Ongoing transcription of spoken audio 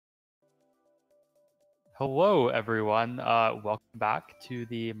Hello, everyone. Welcome back to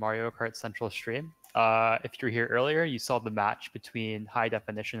the Mario Kart Central stream. If you were here earlier, you saw the match between High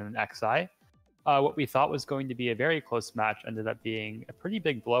Definition and XI. What we thought was going to be a very close match ended up being a pretty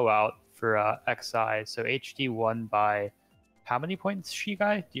big blowout for XI. So HD won by how many points,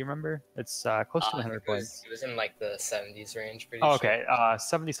 Shiiguy? Do you remember? It's close to 100 points. It was in like the 70s range, pretty Oh, sure. okay,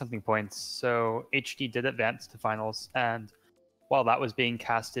 70-something points. So HD did advance to finals, and while that was being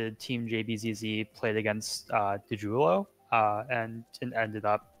casted, Team JBZZ played against DiGiulio, and it ended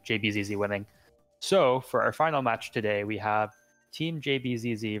up JBZZ winning. So for our final match today, we have Team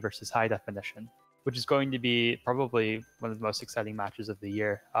JBZZ versus High Definition, which is going to be probably one of the most exciting matches of the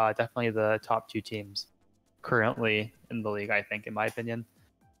year. Definitely the top two teams currently in the league, I think, in my opinion.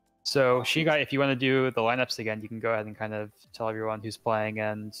 So Shiiguy, if you want to do the lineups again, you can go ahead and kind of tell everyone who's playing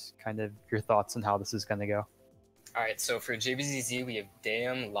and kind of your thoughts on how this is going to go. Alright, so for JBZZ, we have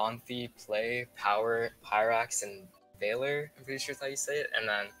Dam, Lonfi, Play, Power, Pyrax, and Valor. I'm pretty sure that's how you say it. And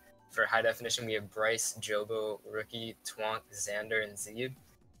then for High Definition, we have Bryce, Jobo, Rookie, Twonk, Xander, and Zeeb.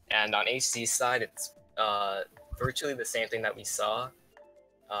 And on HD's side, it's virtually the same thing that we saw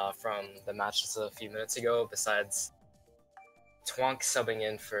from the match just a few minutes ago, besides Twonk subbing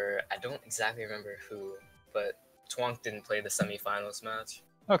in for, I don't exactly remember who, but Twonk didn't play the semifinals match.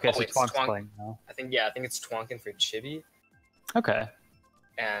 Okay, so Twonk's playing now. I think it's Twonkin for Chibi. Okay.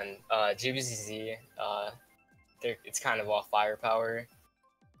 And JBZZ, it's kind of all firepower.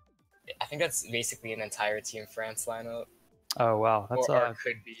 I think that's basically an entire Team France lineup. Oh wow, that's or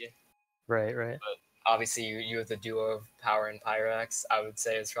could be. Right. But obviously, you have the duo of Power and Pyrax. I would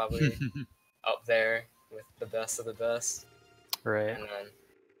say is probably up there with the best of the best. Right. And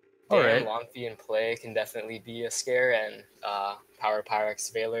then Lonfi and Play can definitely be a scare, and Power,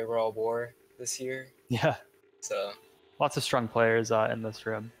 Pyrax, Valor were all war this year. Yeah. So lots of strong players in this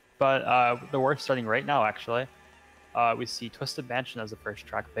room. But the war starting right now, actually. We see Twisted Mansion as the first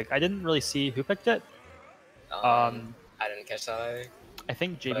track pick. I didn't really see who picked it. I didn't catch that. I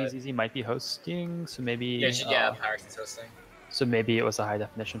think JBZZ might be hosting, so maybe... Yeah, Pyrax is hosting. So maybe it was a High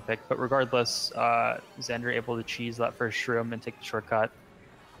Definition pick. But regardless, Xander able to cheese that first room and take the shortcut.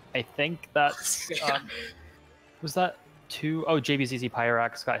 I think that... was that two? Oh, JBZZ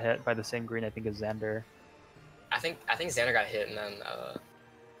Pyrax got hit by the same green, I think, as Xander. I think Xander got hit,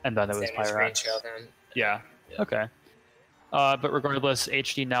 and then it was Pyrax. Yeah. Okay. But regardless,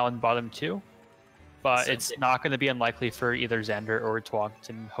 HD now in bottom two. But so it's not going to be unlikely for either Xander or Twonk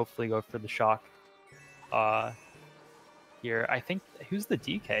to hopefully go for the shock. Here, I think, who's the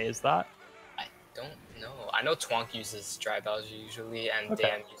DK? Is that? I don't know. I know Twonk uses Dry Bowser usually, and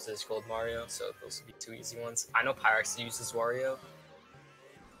Dan uses Gold Mario, so those would be two easy ones. I know Pyrax uses Wario.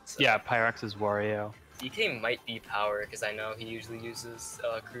 So. Yeah, Pyrax is Wario. DK might be Power, because I know he usually uses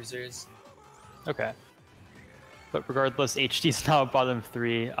Cruisers. Okay. But regardless, HD's now bottom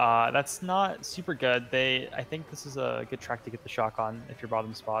three. That's not super good. I think this is a good track to get the shock on if you're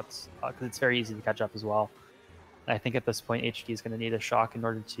bottom spots, because it's very easy to catch up as well. And I think at this point, HD is going to need a shock in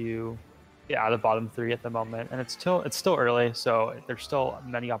order to get out of bottom three at the moment. And it's still early, so there's still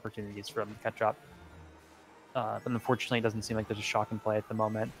many opportunities for them to catch up. But unfortunately, it doesn't seem like there's a shock in play at the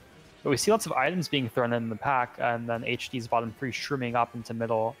moment. But we see lots of items being thrown in the pack, and then HD's bottom three shrooming up into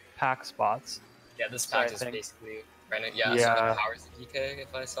middle pack spots. Yeah, this pack is basically random. Yeah, so Power's the DK,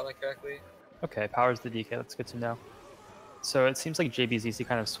 if I saw that correctly. Okay, Power's the DK. That's good to know. So it seems like JBZZ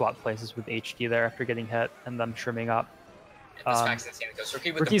kind of swapped places with HD there after getting hit and them trimming up. Yeah, this pack's insane because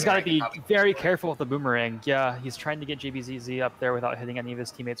Rookie's got to be very careful with the boomerang. Yeah, he's trying to get JBZZ up there without hitting any of his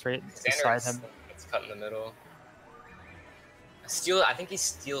teammates right beside him. It's cut in the middle. I think he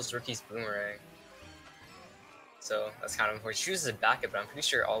steals Rookie's boomerang. So that's kind of important. She uses a backup, but I'm pretty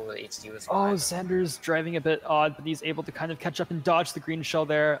sure all of the HD was fine. Oh, Xander's driving a bit odd, but he's able to kind of catch up and dodge the green shell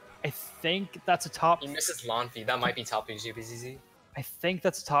there. I think that's a top... He misses Lonfi. That might be top 3 JBZZ. I think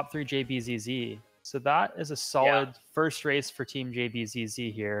that's a top 3 JBZZ. So that is a solid first race for Team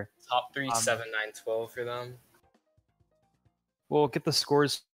JBZZ here. Top 3, 7, 9, 12 for them. We'll get the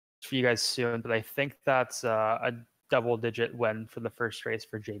scores for you guys soon, but I think that's a double-digit win for the first race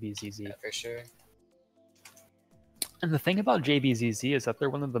for JBZZ. Yeah, for sure. And the thing about JBZZ is that they're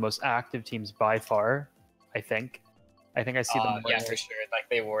one of the most active teams by far, I think. I see them more. Yeah, for sure. Like,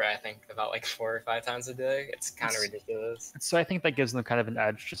 they were, I think, about like 4 or 5 times a day. It's kind of ridiculous. So I think that gives them kind of an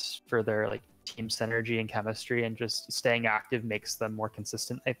edge just for their like team synergy and chemistry, and just staying active makes them more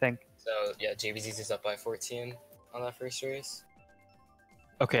consistent, I think. So, yeah, JBZZ is up by 14 on that first race.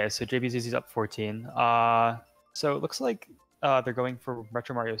 Okay, so JBZZ is up 14. So it looks like they're going for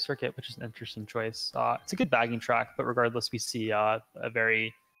Retro Mario Circuit, which is an interesting choice. It's a good bagging track, but regardless, we see a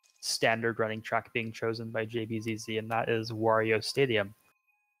very standard running track being chosen by JBZZ, and that is Wario Stadium.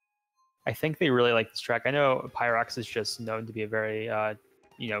 I think they really like this track. I know Pyrax is just known to be a very,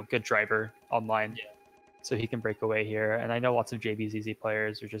 good driver online, so he can break away here. And I know lots of JBZZ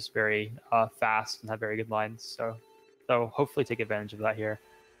players are just very fast and have very good lines, so they'll hopefully take advantage of that here.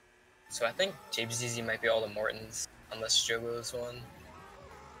 So I think JBZZ might be all the Mortons, unless Jobo's one.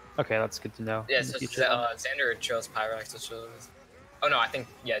 Okay, that's good to know. Yeah, so Xander trails Pyrax, which was... Oh no, I think,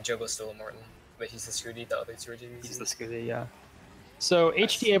 Jobo's still a Morton, but he's the Scooty, the other two are JBZZ. He's the Scooty, yeah. So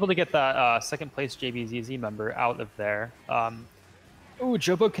HD able to get that second place JBZZ member out of there. Ooh,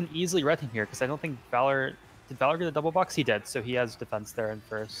 Jobo can easily red him here, because I don't think Valor... Did Valor get a double box? He did, so he has defense there in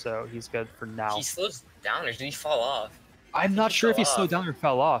first, so he's good for now. He slows down, or did he fall off? I'm not sure if he slowed down or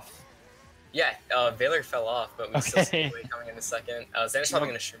fell off. Yeah, Valor fell off, but we still see Wade coming in a second. Xander's probably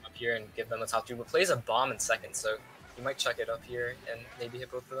going to shroom up here and give them the top two, but plays a bomb in second, so he might chuck it up here and maybe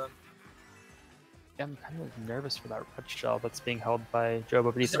hit both of them. Yeah, I'm kind of nervous for that red shell that's being held by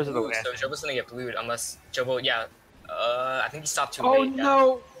Jobo, but he throws it away. So Jobo's going to get blued unless Jobo, I think he stopped too late. Oh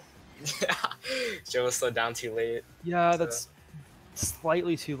no! Jobo slowed down too late. Yeah, so that's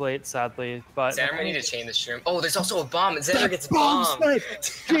slightly too late, sadly. But Xander might need to chain the shroom. Oh, there's also a bomb. Xander gets a bomb.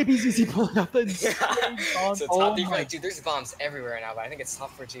 JBZZ pulling out the bomb. So top three, like, dude, there's bombs everywhere now, but I think it's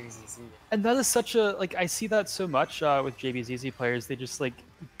tough for JBZZ. And that is such a I see that so much with JBZZ players. They just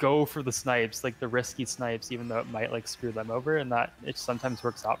go for the snipes, the risky snipes, even though it might screw them over, and that it sometimes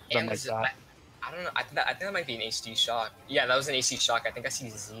works out for them like that. I don't know. I think that might be an HD shock. Yeah, that was an HD shock. I think I see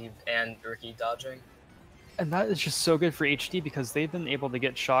Zeeb and Rookie dodging. And that is just so good for HD because they've been able to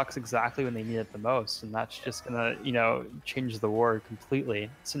get shocks exactly when they need it the most, and that's just gonna, change the war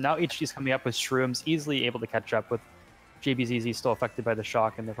completely. So now HD's coming up with shrooms, easily able to catch up with JBZZ still affected by the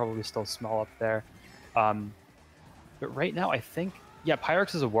shock, and they're probably still small up there. But right now, I think,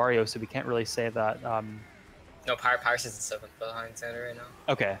 Pyrex is a Wario, so we can't really say that. No, Pyrex is in 7th behind Xander right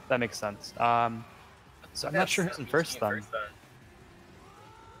now. Okay, that makes sense. So I'm not sure who's in first then.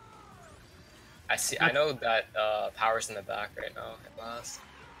 I know that Power's in the back right now at last.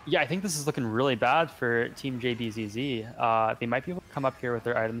 Yeah, I think this is looking really bad for Team JBZZ. They might be able to come up here with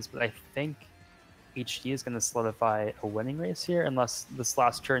their items, but I think HD is going to solidify a winning race here unless this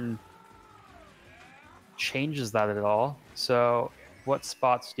last turn changes that at all. So what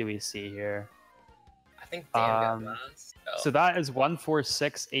spots do we see here? I think Dan got last. So that is 1, 4,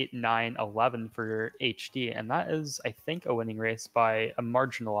 6, 8, 9, 11 for HD, and that is, I think, a winning race by a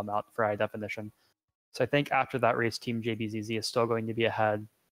marginal amount for high definition. So I think after that race, Team JBZZ is still going to be ahead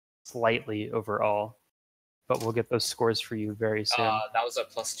slightly overall, but we'll get those scores for you very soon. That was a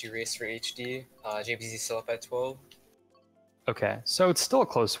 +2 race for HD. JBZZ still up at 12. Okay, so it's still a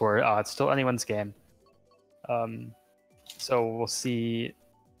close war. It's still anyone's game. So we'll see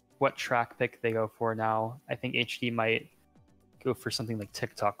what track pick they go for now. I think HD might go for something like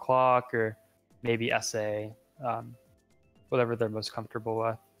TikTok Clock or maybe SA, whatever they're most comfortable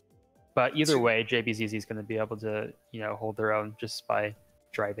with. But either way, JBZZ is going to be able to, hold their own just by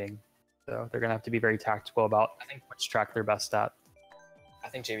driving. So they're going to have to be very tactical about which track they're best at. I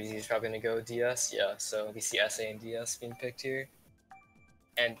think JBZZ is probably going to go DS. Yeah, so we see SA and DS being picked here.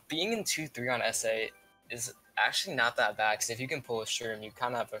 And being in 2-3 on SA is actually not that bad, because if you can pull a shroom, you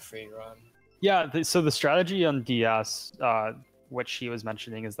kind of have a free run. Yeah, so the strategy on DS, what she was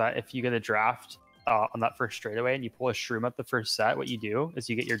mentioning, is that if you get a draft on that first straightaway and you pull a shroom at the first set, what you do is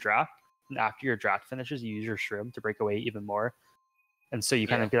you get your draft, and after your draft finishes, you use your shroom to break away even more. And so you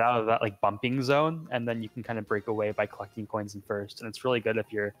kind of get out of that bumping zone, and then you can kind of break away by collecting coins in first. And it's really good if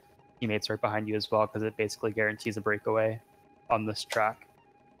your teammates are behind you as well, because it basically guarantees a breakaway on this track.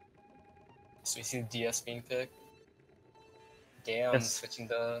 So we see the DS being picked. Damn, switching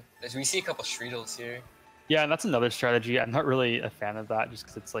the... We see a couple Shreedles here. Yeah, and that's another strategy. I'm not really a fan of that, just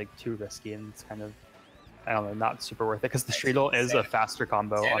because it's too risky and it's kind of, I don't know, not super worth it, because the Shreedle is a faster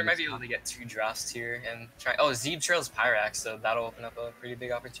combo. Xander might be able to get 2 drafts here and try... Oh, Zeeb trails Pyrax, so that'll open up a pretty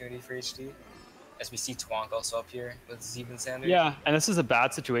big opportunity for HD. As we see Twonk also up here with Zeeb and Xander. Yeah, and this is a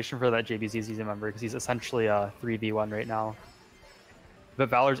bad situation for that JBZZ member, because he's essentially a 3v1 right now. But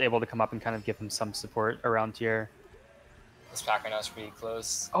Valor's able to come up and kind of give him some support around here. This pack right now is pretty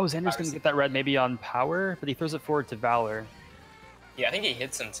close. Oh, Xander's going to get that red maybe on power, but he throws it forward to Valor. Yeah, I think he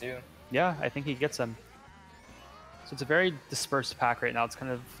hits him too. Yeah, I think he gets him. So it's a very dispersed pack right now. It's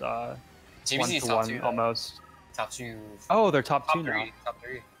kind of 1-to-1 almost. Top 2. Oh, they're top 2 now. Top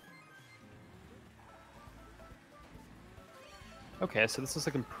 3. Okay, so this is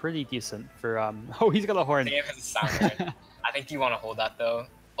looking pretty decent for... Oh, he's got a horn. The game has a sound right. I think you want to hold that though.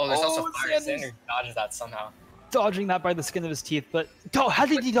 Oh, there's also fire. Xander dodges that somehow. dodging that by the skin of his teeth, but how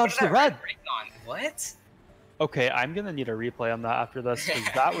did he dodge the red? What? Okay, I'm gonna need a replay on that after this,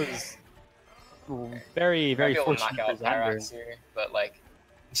 because that was very, very fortunate for Xander. Here, but like,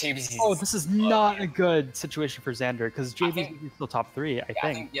 JBZZ. Oh, this is not a good situation for Xander, because JBZZ is still top 3, I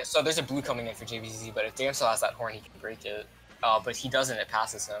think. Yeah, so there's a blue coming in for JBZZ, but if Dam still has that horn, he can break it. But he doesn't, it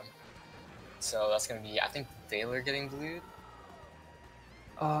passes him. So that's gonna be, I think, Valor getting blued.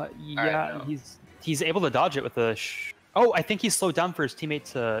 Yeah, right, he's able to dodge it with a. Oh, I think he slowed down for his teammate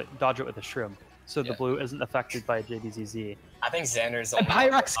to dodge it with a shroom, so the blue isn't affected by JBZZ. I think Xander's. And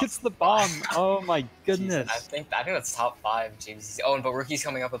Pyrex gets the bomb. Oh my goodness! Jesus, I think that's top 5 JBZZ. Oh, but Rookie's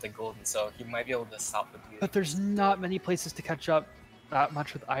coming up with the golden, so he might be able to stop the blue. But there's not many places to catch up that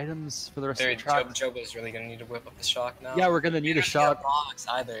much with items for the rest of the track. Jobo's really gonna need to whip up the shock now. Yeah, we're gonna need a shock.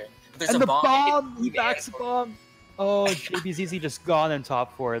 Either. And the bomb! He backs the bomb! Oh, JBZZ just gone in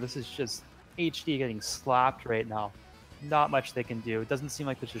top 4. This is just HD getting slapped right now. Not much they can do. It doesn't seem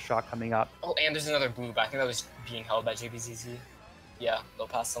like there's a shot coming up. Oh, and there's another blue, but I think that was being held by JBZZ. Yeah, they'll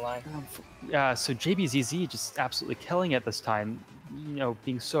pass the line. Yeah, so JBZZ just absolutely killing it this time. You know,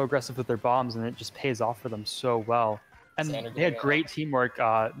 being so aggressive with their bombs, and it just pays off for them so well. And they had great teamwork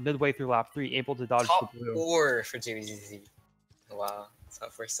midway through lap 3, able to dodge the blue. Top 4 for JBZZ. Wow, it's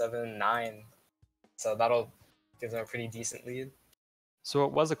not for 7-9. So that'll give them a pretty decent lead. So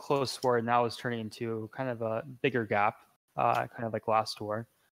it was a close war, and now it's turning into kind of a bigger gap, kind of like last war.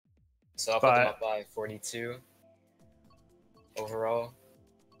 So I'll put them up by 42 overall.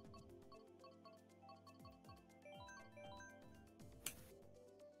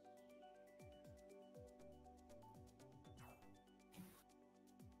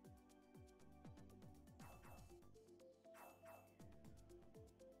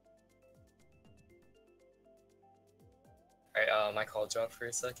 Alright, my call dropped for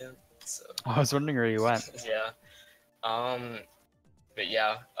a second, so... I was wondering where you went. Yeah. But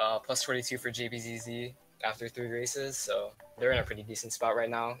yeah, plus 42 for JBZZ after 3 races, so they're in a pretty decent spot right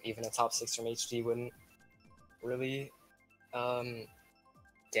now. Even a top 6 from HD wouldn't really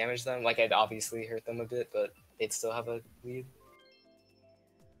damage them. Like, I'd obviously hurt them a bit, but they'd still have a lead.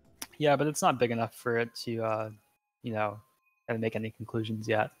 Yeah, but it's not big enough for it to, you know, kind of make any conclusions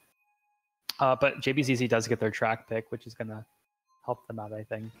yet. But JBZZ does get their track pick, which is going to help them out, I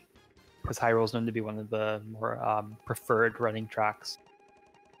think. Because Hyrule is known to be one of the more preferred running tracks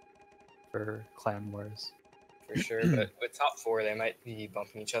for Clan Wars. For sure, but with top 4, they might be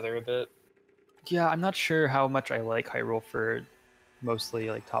bumping each other a bit. Yeah, I'm not sure how much I like Hyrule for mostly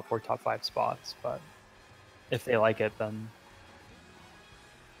like top 4, top 5 spots, but if they like it, then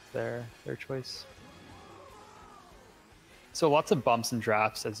it's their choice. So lots of bumps and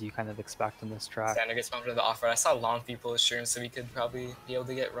drafts, as you kind of expect in this track. Xander gets bumped to the off-road. I saw Lonfi pull his shirt, so he could probably be able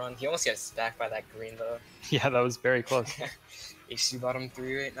to get run. He almost gets backed by that green, though. Yeah, that was very close. HC bottom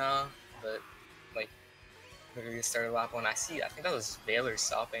 3 right now, but, like, we're going to start lap 1. I think that was Valor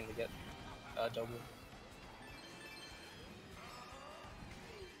stopping to get double.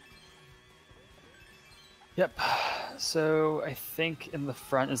 Yep. So I think in the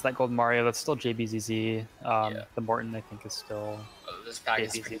front is that Gold Mario. That's still JBZZ. The Morton, I think, is still. This pack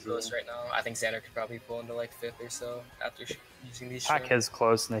is pretty close right now. I think Xander could probably pull into like 5th or so after using these. Pack is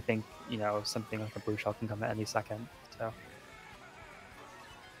close, and I think something like a blue shell can come at any second. So.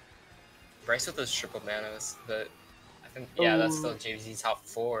 Bryce with those triple manas, but I think that's still JBZZ top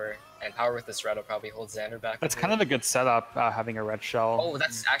 4, and Power with this red will probably hold Xander back. That's kind of a good setup, having a red shell. Oh,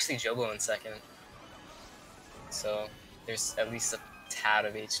 that's actually Jobo in 2nd. So there's at least a tad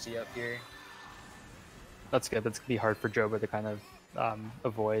of HD up here. That's good. That's gonna be hard for Jobo to kind of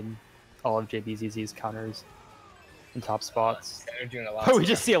avoid all of JBZZ's counters in top spots. They're doing a lot. Oh, we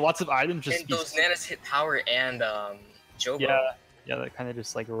just see lots of items just. And those nanas hit Power and Jobo. Yeah, that kind of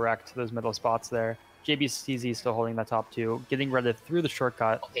just like wrecked those middle spots there. JBZZ still holding that top 2, getting rid of through the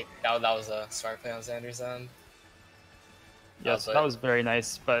shortcut. Okay, that was a smart play on Xander's end. Yes, that was very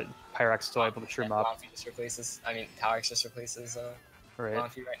nice, but Pyrex still able to trim up. Lonfi just replaces, Power just replaces right.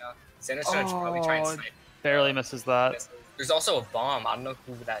 Lonfi right now. Xander's trying to probably try and snipe. Barely misses that. There's also a bomb. I don't know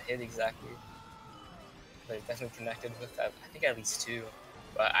who that hit exactly. But it definitely connected with that. I think at least 2.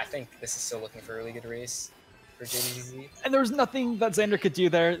 But I think this is still looking for a really good race for JBZZ. And there was nothing that Xander could do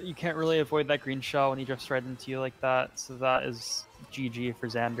there. You can't really avoid that green shell when he drifts right into you like that. So that is GG for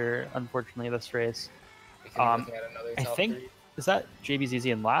Xander, unfortunately, this race. I think, is that JBZZ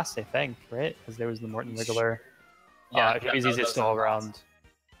in last, I think, right? Because there was the Morton Wiggler. Yeah, JBZZ is still around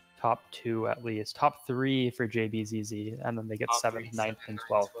top 2 at least. Top 3 for JBZZ, and then they get 7th, 9th, and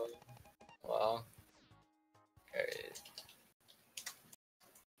 12th. Wow. Alright.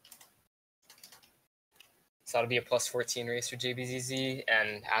 So that'll be a plus 14 race for JBZZ,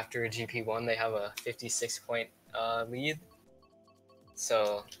 and after GP1, they have a 56-point lead.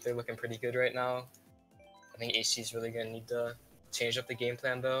 So they're looking pretty good right now. I think HT is really going to need to change up the game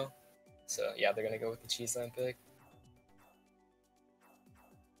plan, though. So yeah, they're going to go with the Cheeseland pick.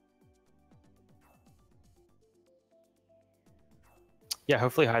 Yeah,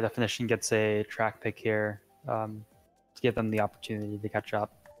 hopefully High Definition gets a track pick here to give them the opportunity to catch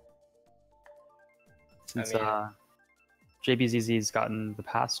up. Since JBZZ's gotten the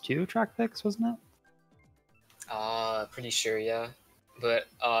past 2 track picks, wasn't it? Pretty sure, yeah. But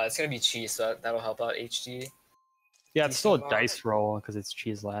it's going to be Cheese, so that'll help out HT. Yeah, it's still a dice roll because it's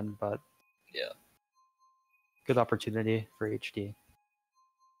Cheeseland, but yeah, good opportunity for HD.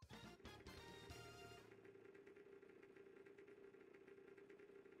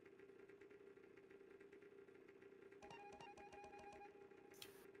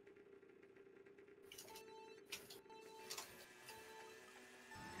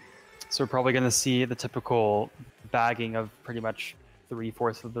 So we're probably going to see the typical bagging of pretty much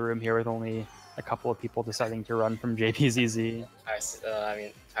 3/4 of the room here, with only a couple of people deciding to run from JBZZ. Paris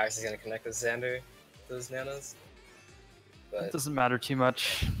is going to connect with Xander, those nanos. But it doesn't matter too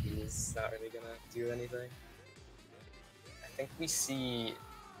much. He's not really going to do anything. I think we see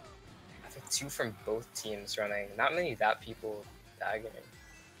 2 from both teams running. Not many people bagging.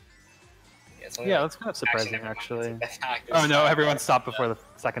 Yeah, that's kind of surprising, actually. Oh no, everyone stopped before the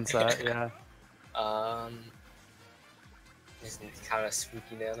second set, yeah. Just kind of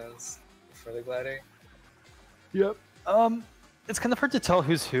spooky nanos for the glider. Yep. It's kind of hard to tell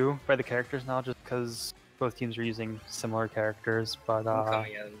who's who by the characters now, just because both teams are using similar characters, but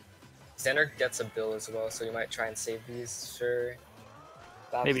coming in. Xander gets a bill as well, so you might try and save these for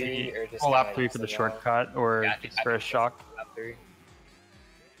lap maybe 3, or just lap 3 for the shortcut, or just for a shock. Lap 3.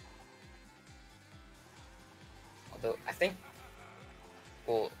 Although, I think...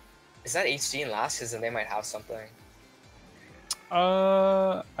 Well, is that HG in last? Because then they might have something.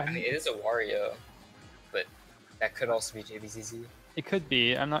 I mean, it is a Wario, but that could also be JBZZ. It could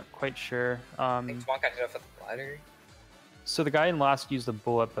be. I'm not quite sure. I think Twonk got hit off with the glider. So the guy in last used a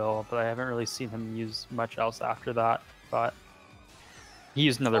bullet bill, but I haven't really seen him use much else after that. But he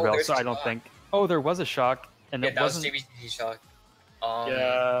used another bill, so I don't think... Oh, there was a shock, and it wasn't... that was JBZZ shock.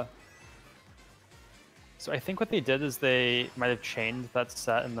 Yeah. So I think what they did is they might have chained that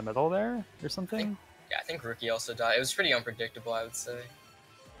set in the middle there, or something. I think Rookie also died. It was pretty unpredictable, I would say.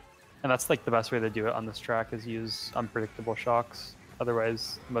 And that's like the best way to do it on this track, is use unpredictable shocks.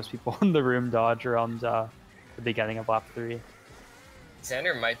 Otherwise, most people in the room dodge around the beginning of lap 3.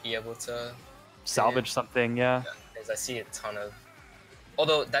 Xander might be able to salvage something, yeah. Because I see a ton of...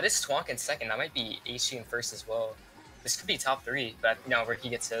 Although, that is Twonk in second. That might be HG in first as well. This could be top 3, but no, Rookie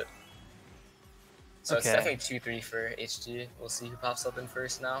gets hit. So it's definitely 2-3 for HG. We'll see who pops up in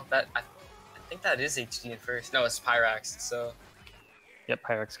first now. I think that is HG in first. No, it's Pyrax, so... Yep,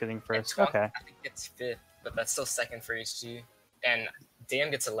 Pyrax getting first. Twonk, okay. I think it's 5th, but that's still second for HG. And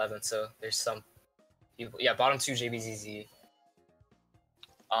Dan gets 11th, so there's some people... Yeah, bottom 2 JBZZ.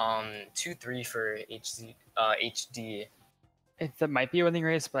 2-3 for HD. That might be a winning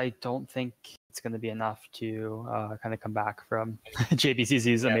race, but I don't think it's going to be enough to kind of come back from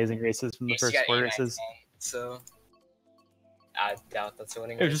JBZZ's amazing races from the first 4 races. So I doubt that's a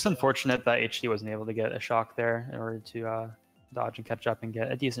winning race. It was just unfortunate that HD wasn't able to get a shock there in order to dodge and catch up and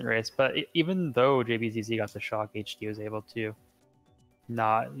get a decent race. But even though JBZZ got the shock, HD was able to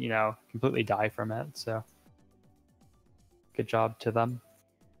not, completely die from it. So good job to them.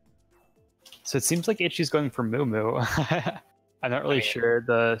 So it seems like HD's going for Moo Moo. I'm not really sure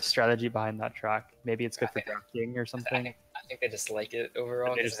the strategy behind that track. Maybe it's good for drafting or something. I think they just like it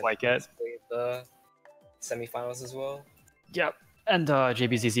overall. They just like it. The semifinals as well. Yep. And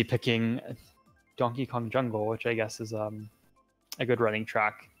JBZZ picking Donkey Kong Jungle, which I guess is a good running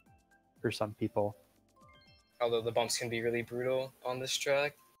track for some people. Although the bumps can be really brutal on this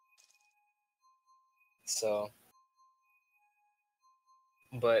track. So...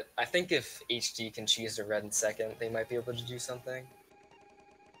 But I think if HG can choose the red in second, they might be able to do something.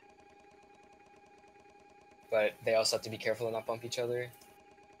 But they also have to be careful to not bump each other.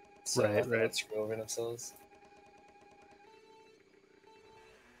 So they won't screw over themselves.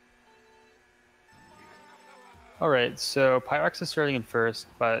 Alright, so Pyrax is starting in first,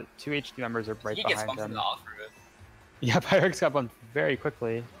 but 2 HD members are right behind him. He gets bumped in the off-road. Yeah, Pyrax got bumped very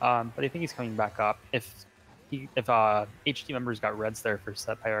quickly, but I think he's coming back up. If HD members got reds there first,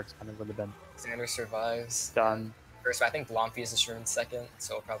 that Pyrax kind of would have been... Xander survives. Done. First, I think Lumpy is sure in second,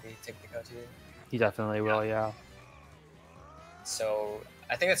 so he'll probably take the cut here. He definitely will, yeah. So,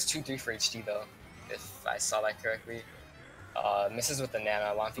 I think that's 2-3 for HD, though. if I saw that correctly. Misses with the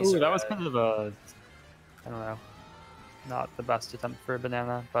Nana. Ooh, that was kind of a, I don't know, not the best attempt for a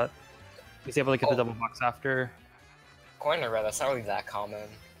banana, but he's able to get the double box after. Coin or red, that's not really that common.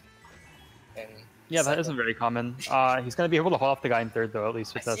 Yeah, that isn't very common. He's going to be able to hold off the guy in third, though, at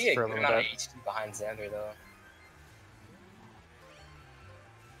least with this for a little bit. I see a good amount of HD behind Xander, though.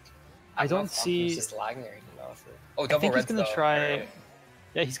 I don't see... He's just lagging or anything, though. Oh, double red, he's going to try...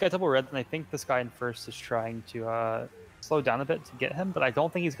 Yeah, he's got double red, and I think this guy in first is trying to slow down a bit to get him, but I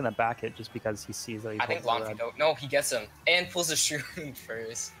don't think he's going to back it just because he sees that he's... I think Lonfi, no, he gets him, and pulls the shroom in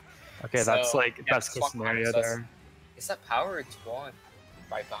first. Okay, so, that's like best case scenario there. Is that Power or Tuan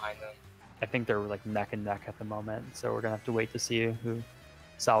right behind them? I think they're like neck and neck at the moment, so we're gonna have to wait to see who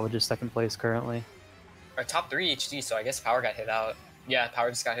salvages second place currently. Our top 3 HD, so I guess Power got hit out. Yeah, Power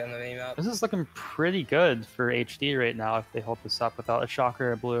just got hit on the main map. This is looking pretty good for HD right now if they hold this up without a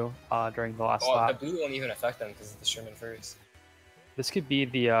shocker or blue during the last lap. The blue won't even affect them because of the Sherman first. This could be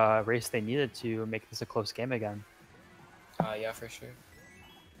the race they needed to make this a close game again. Yeah, for sure.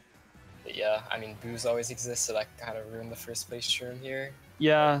 But yeah, I mean, boos always exist, so that kind of ruined the first place Sherm here.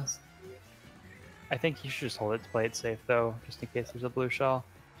 Yeah. I think he should just hold it to play it safe, though, just in case there's a blue shell.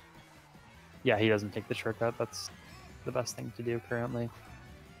 Yeah, he doesn't take the shortcut. That's the best thing to do currently.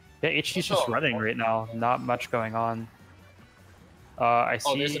 Yeah, HD's just running right now. Not much going on. I see...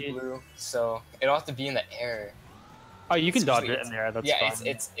 Oh, there's a blue, so it'll have to be in the air. Oh, you can dodge it in there. That's fine.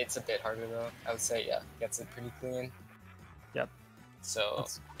 Yeah, it's a bit harder, though. I would say, yeah, gets it pretty clean. Yep. So...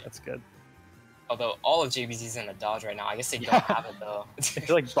 That's good. Although all of JBZ's in a dodge right now, I guess they don't have it though. I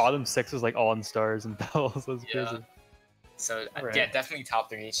feel like bottom 6 is like all in stars and bells. That's crazy. So yeah, definitely top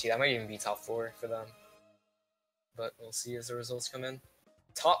 3 HD. That might even be top 4 for them. But we'll see as the results come in.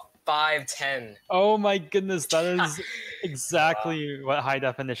 Top 5, 10. Oh my goodness, that is exactly what high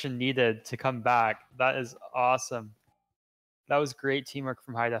definition needed to come back. That is awesome. That was great teamwork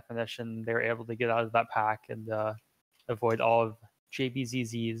from high definition. They were able to get out of that pack and avoid all of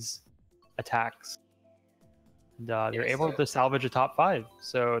JBZZ's attacks. And they're able to salvage a top 5.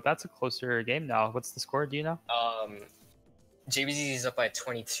 So that's a closer game now. What's the score? Do you know? JBZZ is up by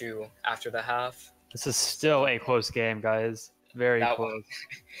 22 after the half. This is still a close game, guys. Very close.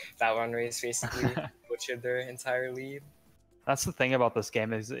 That one race basically butchered their entire lead. That's the thing about this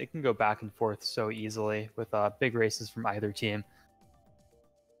game is it can go back and forth so easily with big races from either team.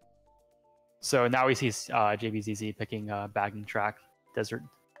 So now we see JBZZ picking Bagging Track, Desert,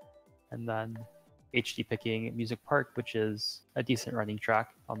 and then HD picking Music Park, which is a decent running track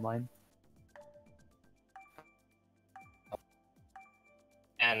online.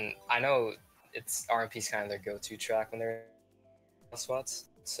 And I know it's RMP's kind of their go-to track when they're in spots.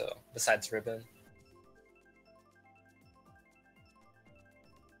 So besides Ribbon.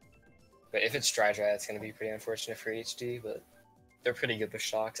 But if it's dry, it's going to be pretty unfortunate for HD, but they're pretty good with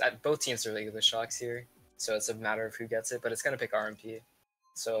shocks. Both teams are really good with shocks here, so it's a matter of who gets it, but it's going to pick RMP.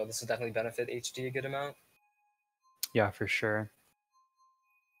 So this will definitely benefit HD a good amount. Yeah, for sure.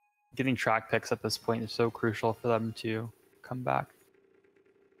 Getting track picks at this point is so crucial for them to come back.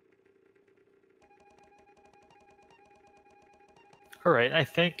 Alright, I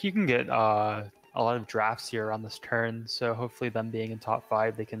think you can get a lot of drafts here on this turn, so hopefully them being in top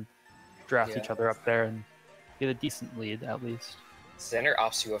 5, they can draft each other up there and get a decent lead, at least. Xander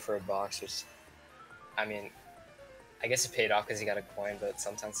opts to go for a box, which, I mean, I guess it paid off because he got a coin, but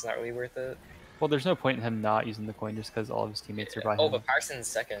sometimes it's not really worth it. Well, there's no point in him not using the coin just because all of his teammates are by him. Oh, but Pyrex in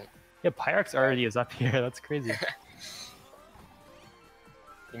second. Yeah, Pyrex already is up here. That's crazy.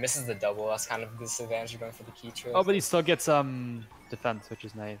 He misses the double. That's kind of the disadvantage of going for the key trail. Oh, but he still gets defense, which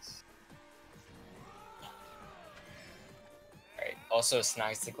is nice. Alright, also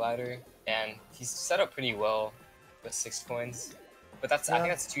snags the glider, and he's set up pretty well with 6 coins. But that's I think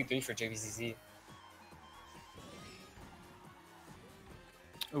that's 2-3 for JBZZ.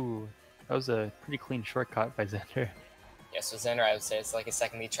 Ooh, that was a pretty clean shortcut by Xander. Yeah, so Xander, I would say it's like a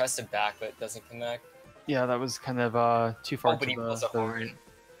second. He tries to back, but it doesn't connect. Yeah, that was kind of too far to the right.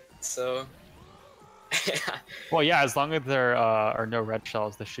 So... Well, yeah, as long as there are no red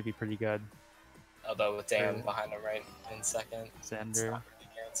shells, this should be pretty good. Although with Dan behind him right in second, Xander. It's not really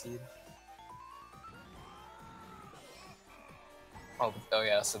guaranteed. Oh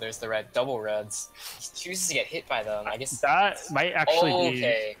yeah, so there's the red, double reds. He chooses to get hit by them. I guess that might actually be.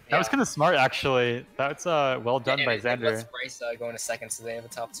 That was kind of smart, actually. That's well done by Xander. Let's Bryce go into second, so they have a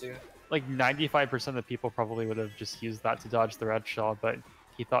top 2. Like 95% of people probably would have just used that to dodge the red shell, but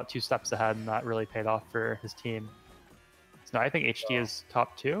he thought 2 steps ahead, and that really paid off for his team. So now I think HD is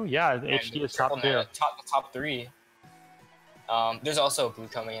top 2. Yeah, HD is top 2. Top 3. There's also blue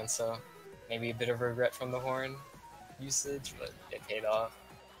coming in, so maybe a bit of regret from the horn usage, but it paid off.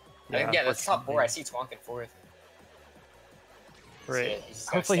 Yeah, Yeah, that's top 4. I see Twonk in 4th. Right. So he's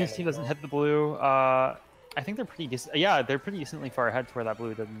Hopefully his team doesn't hit the blue. I think they're pretty decent. Yeah, they're pretty decently far ahead to where that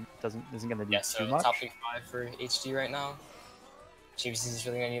blue isn't going to do too much. Top 5 for HD right now. JBZZ is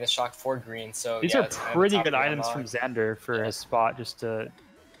really going to need a shock for green. So these are pretty good items from Xander for his spot, just to.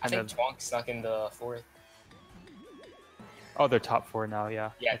 I think Twonk snuck in the 4th. Oh, they're top 4 now.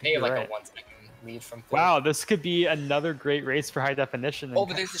 Yeah. Yeah, they have like a 1-second lead from 4th. Wow, this could be another great race for high definition. Oh,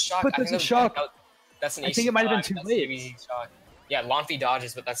 but there's a shock. But there's a shock. That's an. I think it might have been too late. JBZZ shock. Yeah, Lonfi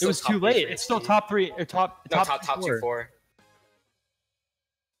dodges, but that's it was too late. It's still top 3 or top 2-4.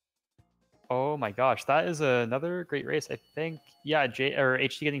 Oh my gosh, that is another great race. I think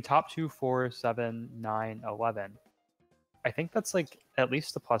HD getting top 2, 4, 7, 9, 11. I think that's like at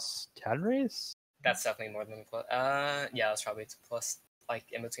least a +10 race. That's definitely more than a plus. Yeah, that's probably plus, like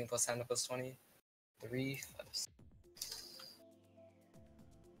in between +10 to +20. 3.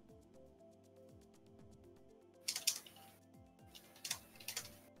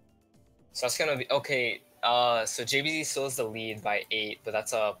 So that's gonna be okay. So JBZ still has the lead by 8, but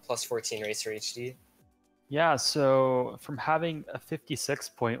that's a +14 race for HD. Yeah, so from having a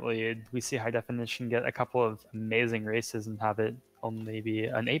 56-point lead, we see high definition get a couple of amazing races and have it only be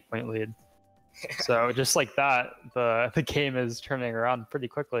an 8-point lead. So just like that, the game is turning around pretty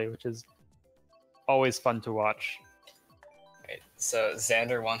quickly, which is always fun to watch. Right. So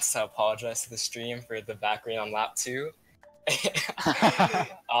Xander wants to apologize to the stream for the back rain on lap 2.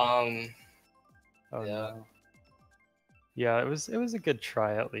 Oh, yeah. No. Yeah, it was a good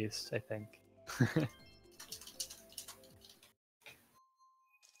try at least, I think.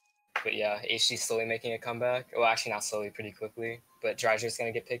 But yeah, HD slowly making a comeback. Well, actually not slowly, pretty quickly. But Dryger's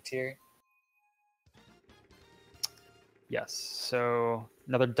gonna get picked here. Yes, so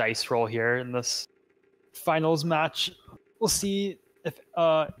another dice roll here in this finals match. We'll see if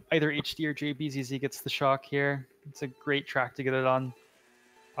either HD or JBZZ gets the shock here. It's a great track to get it on.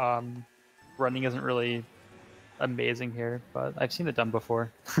 Running isn't really amazing here, but I've seen it done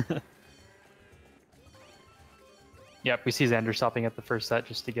before. Yep, we see Xander stopping at the first set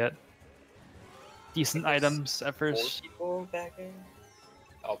just to get decent items at first. 4 people back in?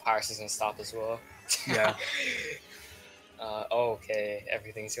 Oh, Pyrus is gonna stop as well. Yeah. Okay,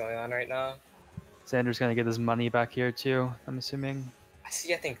 everything's going on right now. Xander's gonna get his money back here too, I'm assuming. I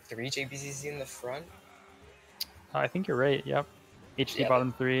see, I think 3 JBZZ in the front. I think you're right, yep. HD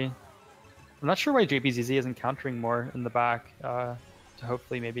bottom 3. I'm not sure why JBZZ isn't countering more in the back to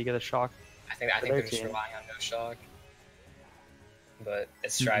hopefully maybe get a shock. I think they're just relying on no shock. But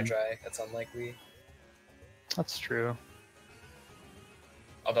it's dry. That's unlikely. That's true.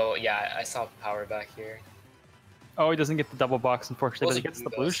 Although, yeah, I saw power back here. Oh, he doesn't get the double box, unfortunately, but he gets the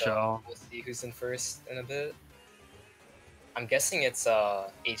blue shell. We'll see who's in first in a bit. I'm guessing it's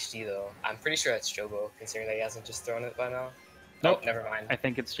HD, though. I'm pretty sure it's Jobo, considering that he hasn't just thrown it by now. Nope. Oh, never mind. I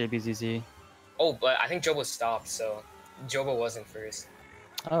think it's JBZZ. Oh, but I think Jobo stopped, so Jobo wasn't first.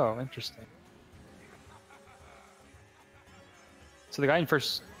 Oh, interesting. So the guy in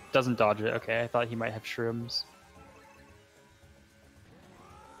first doesn't dodge it. Okay, I thought he might have shrooms.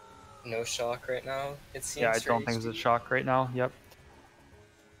 No shock right now, it seems. Yeah, I don't think there's a shock right now. Yep.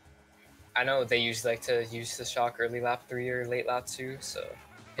 I know they usually like to use the shock early lap 3 or late lap 2, so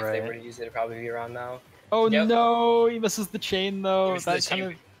if they were to use it, it'd probably be around now. Oh no, he misses the chain though.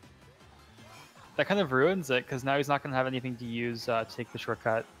 That kind of ruins it, because now he's not going to have anything to use to take the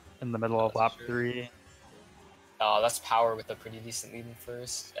shortcut in the middle of lap 3. That's power with a pretty decent lead in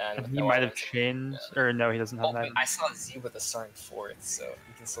first. And he might have chained, or no, he doesn't have that. I saw Z with a start in 4th, so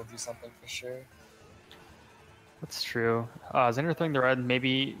he can still do something for sure. That's true. Xander throwing the red,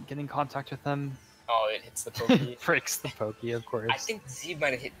 maybe getting contact with him. Oh, it hits the pokey. Breaks the pokey, of course. I think Z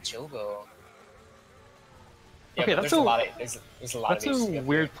might have hit Jobo. Yeah, okay, that's a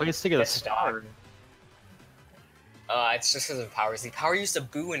weird place to get a star. It's just because of power. Z power used to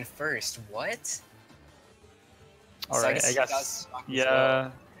boo in first. What? Alright, I guess.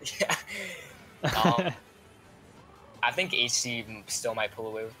 Yeah. Yeah. I think HD still might pull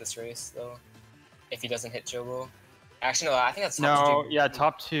away with this race, though, if he doesn't hit Jobo. Actually, no, I think that's top 2. Yeah,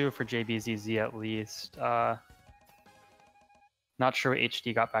 top 2 for JBZZ at least. Not sure what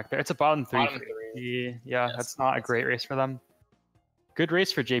HD got back there. It's a bottom 3 for HD. Yeah, that's not a great race for them. Good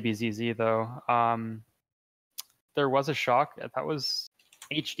race for JBZZ, though. There was a shock. That was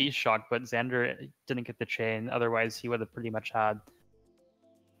HD's shock, but Xander didn't get the chain. Otherwise, he would have pretty much had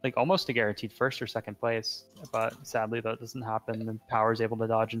like almost a guaranteed first or second place. But sadly, that doesn't happen. And Power's able to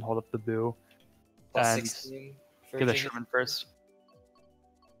dodge and hold up the boo. Plus and 16 get a Sherman first.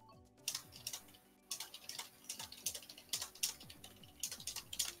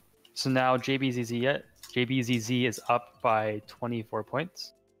 So now JBZZ is up by 24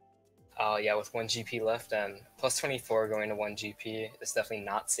 points. Yeah, with 1 GP left and plus 24 going to 1 GP, it's definitely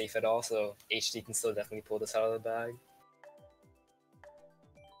not safe at all. So HD can still definitely pull this out of the bag.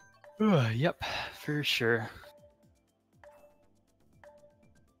 Yep, for sure.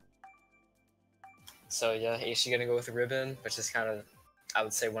 So yeah, HD gonna go with Ribbon, which is kind of, I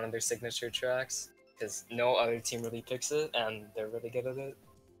would say, one of their signature tracks, because no other team really picks it, and they're really good at it.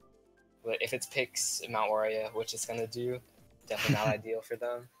 But if it picks Mount Waria, which it's gonna do, definitely not ideal for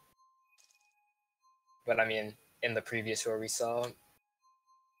them. But I mean, in the previous where we saw,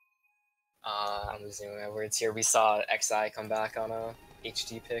 I'm losing my words here, we saw XI come back on a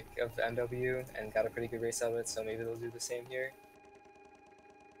HD pick of MW and got a pretty good race out of it, so maybe they'll do the same here.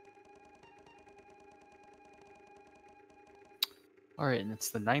 Alright, and it's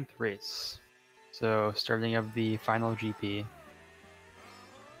the 9th race. So, starting of the final GP.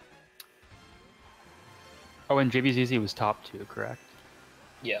 Oh, and JBZZ was top 2, correct?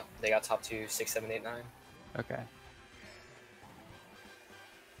 Yeah, they got top 2, 6, 7, 8, 9. Okay.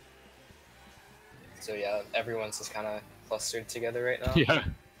 So yeah, everyone's just kind of clustered together right now. Yeah.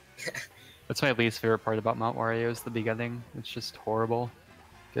 That's my least favorite part about Mount Wario is the beginning. It's just horrible.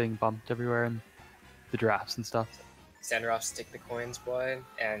 Getting bumped everywhere and the drafts and stuff. Xander off stick the coins wide,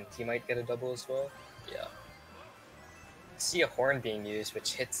 and he might get a double as well. Yeah. I see a horn being used,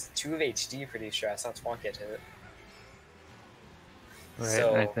 which hits 2 of HD pretty sure. I saw Twonk get hit. Right,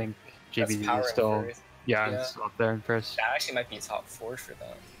 so and I think JBZ is still, it's still up there in first. That actually might be top 4 for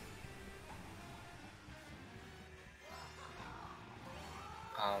them.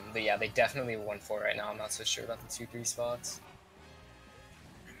 But yeah, they definitely won 4 right now. I'm not so sure about the 2-3 spots.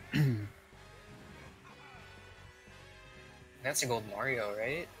 That's a gold Mario,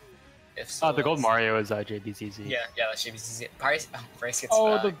 right? If so, the gold Mario is JBZZ. Yeah, that's JBZZ. Bryce gets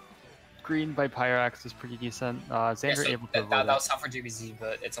back. The green by Pyrax is pretty decent. Xander able to that was top for JBZ,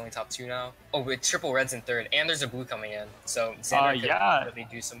 but it's only top 2 now. Oh, with triple reds in 3rd, and there's a blue coming in, so Xander could really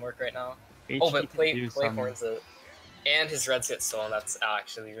do some work right now. But play horns it, and his reds get stolen. That's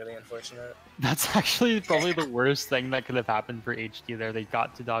actually really unfortunate. That's actually probably the worst thing that could have happened for HD there. They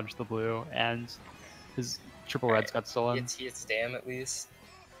got to dodge the blue, and his triple reds got stolen. He hits damn at least,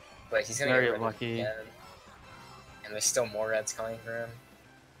 but he's gonna very get lucky. Again. And there's still more reds coming for him.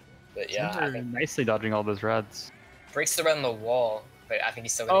 But yeah, I think nicely dodging all those reds. Breaks the red on the wall, but I think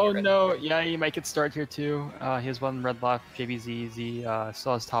he's still gonna get red. Oh no, yeah, he might get started here too. He has 1 red left. JBZZ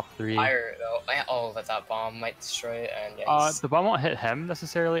still has top 3. Fire though. But that bomb might destroy it, and yeah. The bomb won't hit him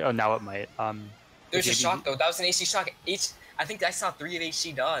necessarily. Oh, now it might. There's a shock though. That was an HD shock. I think I saw 3 of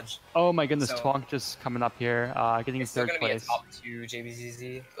HD dodge. Oh my goodness, Twonk just coming up here, getting 3rd place. It's still gonna be a top 2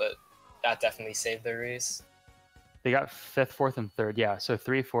 JBZZ, but that definitely saved their race. They got 5th, 4th, and 3rd. Yeah, so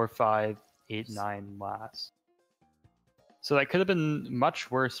 3, 4, 5, 8, 9 last. So that could have been much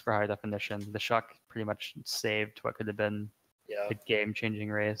worse for high definition. The shock pretty much saved what could have been a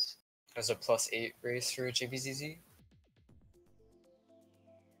game-changing race. It was a +8 race for JBZZ.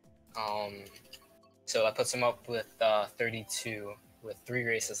 So that puts him up with 32 with 3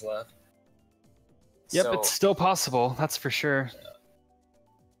 races left. Yep, so, it's still possible. That's for sure.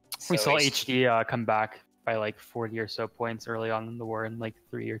 We saw HD come back by like 40 or so points early on in the war in like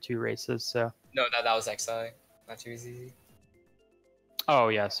 3 or 2 races. So no, that was XI, not JBZZ. Oh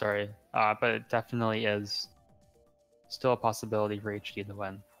yeah, sorry. But it definitely is still a possibility for HD to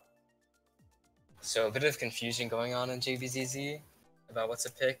win. So a bit of confusion going on in JBZZ about what to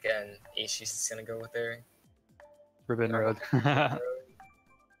pick, and HD's is gonna go with their Ribbon Road.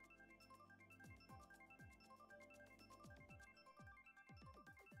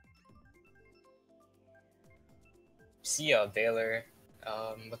 See Baylor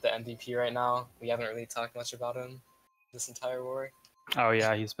with the MVP right now. We haven't really talked much about him this entire war. Oh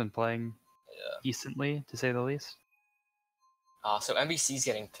yeah, he's been playing decently, to say the least. So MBC's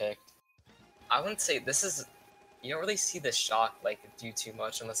getting picked. I wouldn't say this is... You don't really see the shock like do too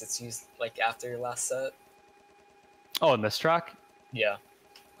much unless it's used like after your last set. Oh, in this track? Yeah.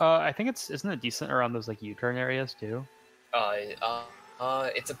 I think isn't it decent around those like U-turn areas too?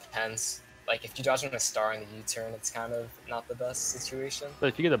 It depends. Like if you dodge on a star in the U-turn, it's kind of not the best situation. But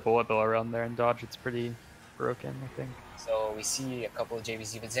if you get a bullet bill around there and dodge, it's pretty broken, I think. So we see a couple of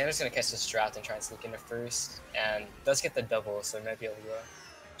JBZ, but Xander's gonna catch this draft and try and sneak into first, and does get the double, so he might be able to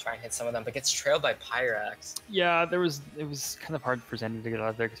try and hit some of them, but gets trailed by Pyrax. Yeah, it was kind of hard for Xander to get out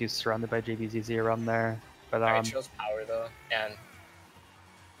of there because he's surrounded by JBZZ around there. But Alright, trails Power though, and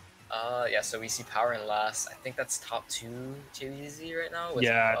yeah, so we see Power in last. I think that's top 2 JBZZ right now. With,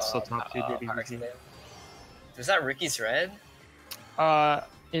 it's still top 2 JBZZ. Was that Ricky's red?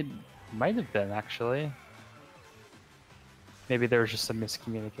 It Might have been, actually. Maybe there was just some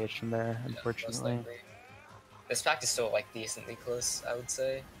miscommunication there, unfortunately. Yeah, this pack is still like decently close, I would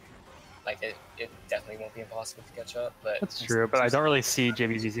say. Like it definitely won't be impossible to catch up, but That's true, but I don't really see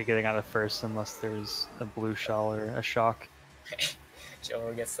JBZZ getting out of first unless there's a blue shell or a shock.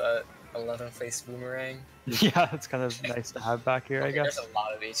 Joe gets that 11th place boomerang. Yeah, it's kind of nice to have back here, I guess. There's a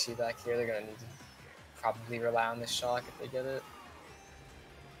lot of HG back here. They're gonna need to probably rely on this shock if they get it.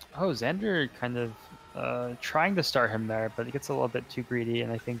 Oh, Xander kind of trying to start him there, but he gets a little bit too greedy,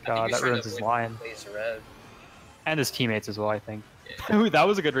 and I think that ruins his line. Red. And his teammates as well, I think. Yeah. Ooh, that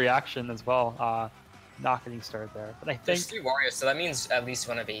was a good reaction as well. Not getting started there, but I think there's 3 warriors, so that means at least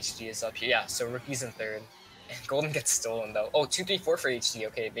one of HG is up here. Yeah, so Rookie's in 3rd. And Golden gets stolen though. Oh, 2, 3, 4 for HG.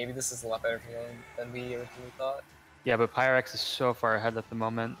 Okay, maybe this is a lot better for them than we originally thought. Yeah, but Pyrex is so far ahead at the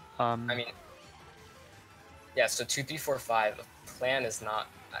moment. I mean, yeah, so 2, 3, 4, 5. Plan is not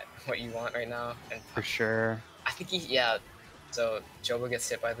what you want right now. And for sure. I think yeah. So Jobo gets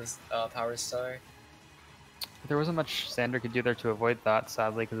hit by this power star. There wasn't much Xander could do there to avoid that,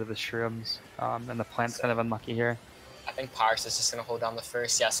 sadly, because of his shrooms. And the plant's kind of unlucky here. I think Pyrex is just gonna hold down the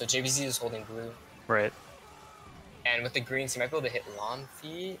first. Yeah, so JBZ is holding blue. Right. And with the greens, he might be able to hit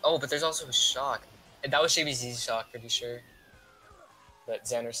Lonfi. Oh, but there's also a shock. And that was JBZ's shock, pretty sure. But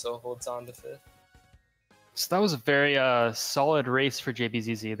Xander still holds on to 5th. So that was a very solid race for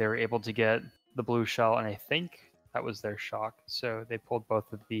JBZZ. They were able to get the blue shell, and I think that was their shock. So they pulled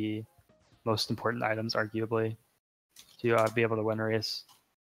both of the most important items, arguably, to be able to win a race.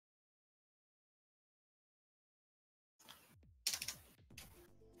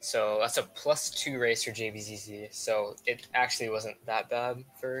 So that's a +2 race for JBZZ. So it actually wasn't that bad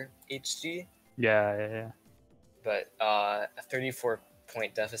for HG. Yeah. But a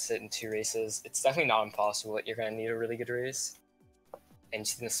 34-point deficit in 2 races, it's definitely not impossible. You're going to need a really good race. And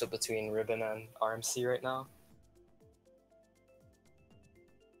you're going to split between Ribbon and RMC right now.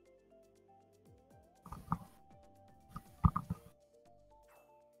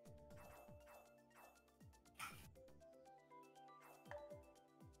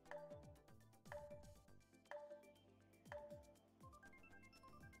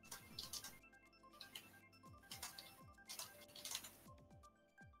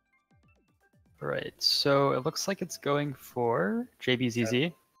 Right, so it looks like it's going for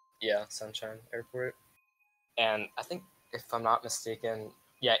JBZZ. Yeah, Sunshine Airport. And I think, if I'm not mistaken,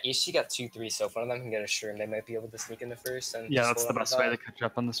 yeah, HG got 2-3, so if one of them can get a shroom, they might be able to sneak into first. And yeah, that's the best way to catch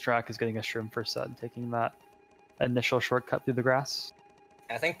up on this track, is getting a shroom first set and taking that initial shortcut through the grass.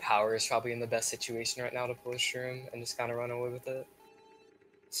 I think Power is probably in the best situation right now to pull a shroom and just kind of run away with it.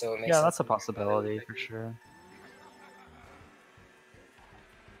 So it makes sense that's a possibility for sure.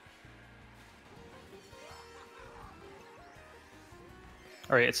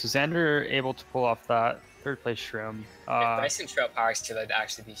 Alright, so Xander able to pull off that 3rd place shroom. If I sent Trout Power too, that'd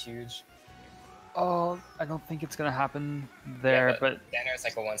actually be huge. Oh, I don't think it's gonna happen there, yeah, but Xander's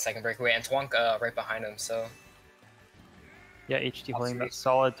like a 1-second breakaway, and Twonk right behind him, so... Yeah, HT holding that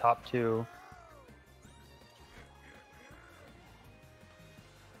solid top 2.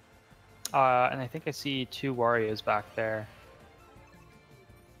 And I think I see 2 Warriors back there.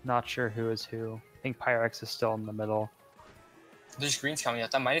 Not sure who is who. I think Pyrex is still in the middle. There's greens coming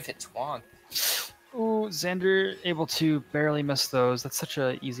out. That might have hit Twonk. Oh, Xander able to barely miss those. That's such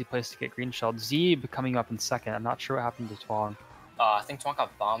an easy place to get green shelled. Zeeb coming up in 2nd. I'm not sure what happened to Twonk. I think Twonk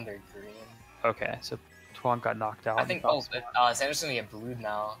got bombed or green. Okay, so Twonk got knocked out. I think, Xander's gonna get blued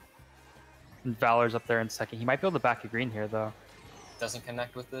now. And Valor's up there in 2nd. He might be able to back a green here, though. Doesn't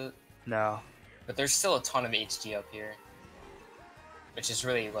connect with it. No. But there's still a ton of HG up here. Which is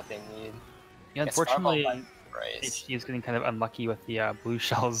really what they need. Yeah, unfortunately, HG is getting kind of unlucky with the blue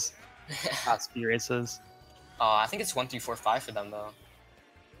shells past few races. I think it's 1, 3, 4, 5 for them, though.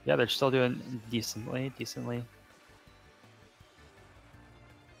 Yeah, they're still doing decently.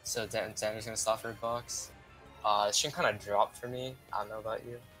 So Xander's gonna stop for a box. This should kind of drop for me. I don't know about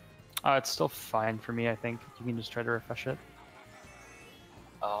you. It's still fine for me, I think. You can just try to refresh it.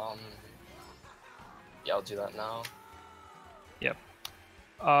 Yeah, I'll do that now. Yep.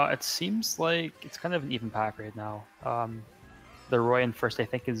 It seems like it's kind of an even pack right now. The Roy in first, I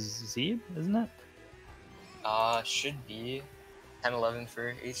think, is Zeeb, isn't it? Should be 10-11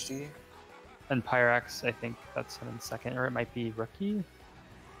 for HD. And Pyrex, I think that's him in 2nd, or it might be Rookie.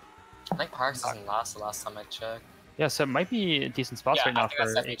 I think Pyrex is in last the last time I checked. Yeah, so it might be decent spots right now for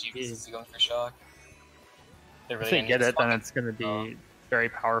HD. JBZZ going for shock. If they get it, then it's going to be very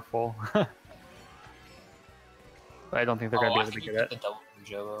powerful. But I don't think they're going to be able to get it. The double from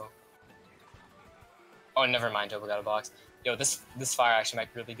Jobo. Oh, never mind. Jobo got a box. Yo, this fire actually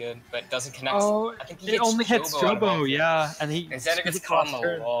might be really good, but it doesn't connect. Oh, I think he it hits only hits Jobo out of all Jobo, things. yeah, and Xander gets caught on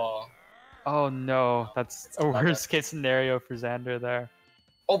the wall. Oh no, that's It's a a worst case scenario for Xander there.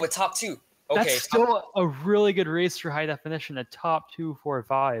 Oh, but top 2. Okay, That's still a really good race for high definition. A top 2, 4,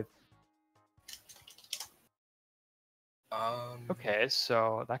 5. Okay,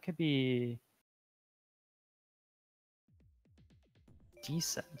 so that could be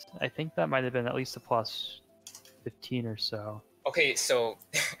decent. I think that might have been at least a plus 15 or so. Okay, so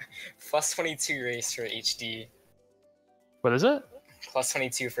plus 22 race for HD. What is it? Plus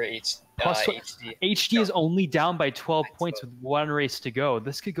 22 for HD. HD is only down by 12 points with 1 race to go.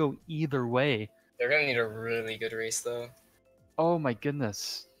 This could go either way. They're gonna need a really good race though. Oh my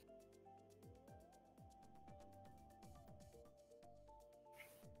goodness.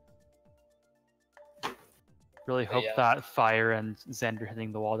 Really hope that fire and Xander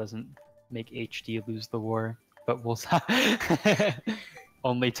hitting the wall doesn't make HD lose the war, but we'll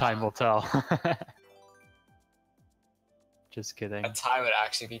only time will tell. Just kidding. A tie would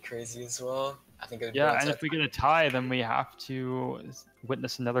actually be crazy as well. I think it would. Yeah, and if we get a tie, then we have to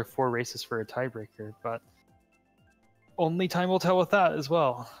witness another 4 races for a tiebreaker. But only time will tell with that as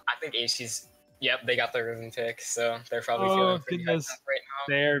well. I think HD's. Yep, they got their ribbon pick, so they're probably feeling pretty hyped up right now.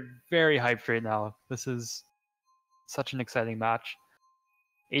 They're very hyped right now. This is such an exciting match.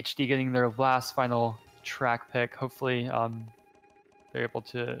 HD getting their last final track pick. Hopefully, they're able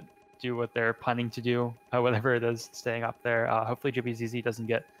to do what they're planning to do, whatever it is, staying up there. Hopefully JBZZ doesn't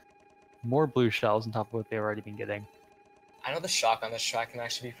get more blue shells on top of what they've already been getting. I know the shock on this track can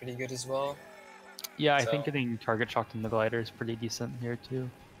actually be pretty good as well. Yeah, I think getting target shocked in the glider is pretty decent here too.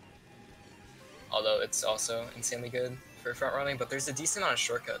 Although it's also insanely good for front running, but there's a decent amount of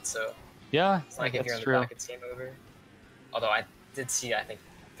shortcuts, so yeah, it's like if you're in the back, it's game over. Although I did see, I think,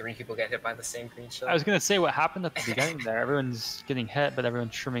 3 people get hit by the same green shell. I was gonna say what happened at the beginning there. Everyone's getting hit, but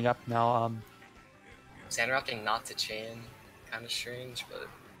everyone's trimming up now. Xander opting not to chain, kind of strange, but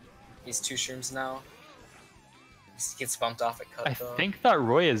he's 2 shrooms now. He gets bumped off at cut though. I think that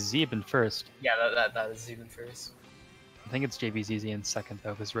Roy is Zeeb in first. Yeah, that is Zeeb in first. I think it's JBZZ in second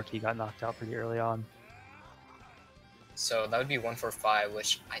though, because Rookie got knocked out pretty early on. So that would be 145,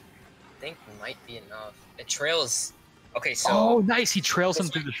 which I think might be enough. It trails. Okay, so. Oh, nice! He trails him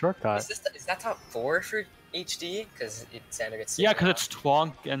through the shortcut. Is that top 4 for HD? Because Xander gets. Yeah, because it's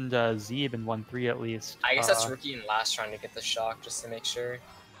Twonk and Zeeb in 1-3 at least. I guess that's Rookie and last trying to get the shock just to make sure.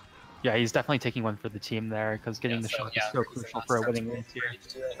 Yeah, he's definitely taking one for the team there because getting the shock is so crucial for a winning race here.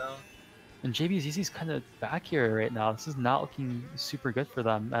 Right now. And JBZZ's kind of back here right now. This is not looking super good for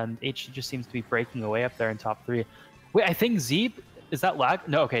them, and HD just seems to be breaking away up there in top 3. Wait, I think Zeeb, is that lag?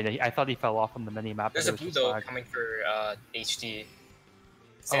 No, okay, I thought he fell off on the mini map. There's a blue though coming for HD.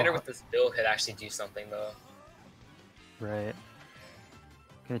 Xander with this build could actually do something though. Right.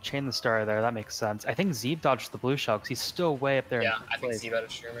 Gonna chain the star there, that makes sense. I think Zeeb dodged the blue shell because he's still way up there. Yeah, I think Zeeb had a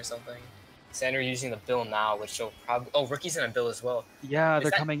stream or something. Xander using the bill now, which will probably... Oh, Rookie's in a bill as well. Yeah,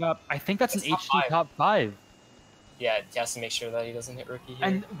 they're coming up. I think that's an HD top 5. Yeah, he has to make sure that he doesn't hit Rookie here.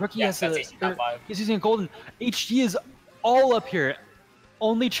 And Rookie has he's using a golden. HD is all up here.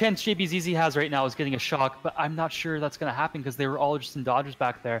 Only chance JBZZ has right now is getting a shock, but I'm not sure that's going to happen because they were all just in dodges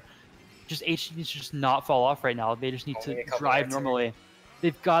back there. Just HD needs to just not fall off right now. They just need to drive normally.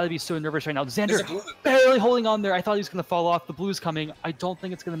 They've got to be so nervous right now. Xander barely holding on there. I thought he was going to fall off. The blue's coming. I don't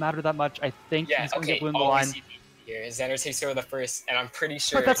think it's going to matter that much. I think he's going to get blue in the line. Here. Xander takes over the first, and I'm pretty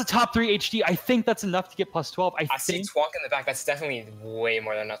sure... But that's a top 3 HD. I think that's enough to get plus 12. I see Twonk in the back. That's definitely way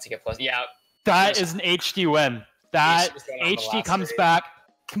more than enough to get plus... Yeah. That is an HD win. That HD comes back,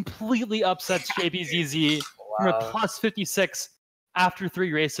 completely upsets JBZZ from a plus 56 after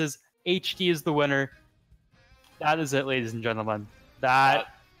 3 races. HD is the winner. That is it, ladies and gentlemen.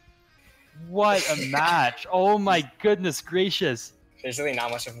 What a match. Oh my goodness gracious. There's really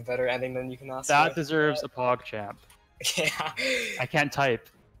not much of a better ending than you can ask. That deserves a PogChamp. Yeah. I can't type.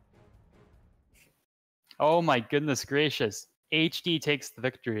 Oh my goodness gracious. HD takes the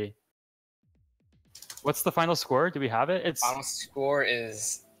victory. What's the final score? Do we have it? It's final score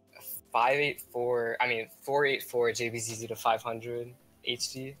is 484 JBZZ to 500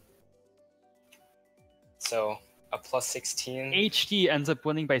 HD. So a plus 16. HD ends up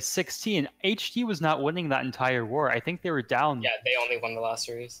winning by 16. HD was not winning that entire war. I think they were down. Yeah, they only won the last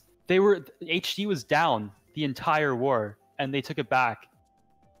race. HD was down the entire war, and they took it back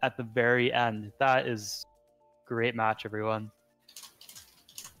at the very end. That is a great match, everyone.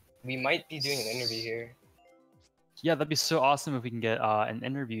 We might be doing an interview here. Yeah, that'd be so awesome if we can get an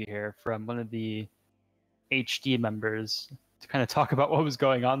interview here from one of the HD members to kind of talk about what was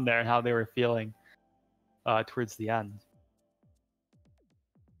going on there and how they were feeling. towards the end.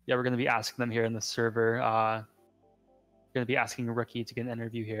 Yeah, we're going to be asking them here in the server. We're going to be asking Rookie to get an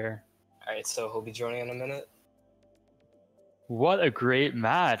interview here. All right, so he'll be joining in a minute. What a great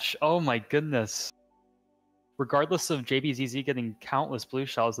match. Oh my goodness. Regardless of JBZZ getting countless blue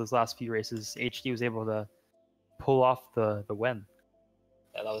shells those last few races, HD was able to pull off the win.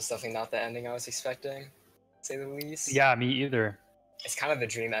 Yeah, that was definitely not the ending I was expecting, to say the least. Yeah, me either. It's kind of the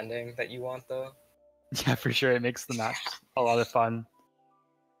dream ending that you want, though. Yeah, for sure. It makes the match a lot of fun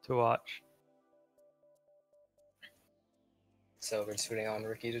to watch. So we're just waiting on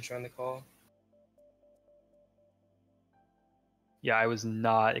Ricky to join the call. Yeah, I was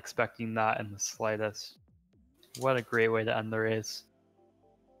not expecting that in the slightest. What a great way to end the race.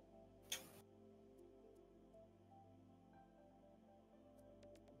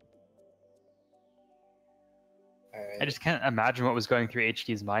 All right. I just can't imagine what was going through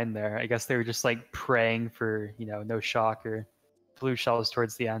HD's mind there. I guess they were just like praying for, no shock or blue shells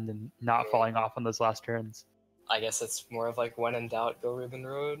towards the end and not falling off on those last turns. I guess it's more of like when in doubt, go Ribbon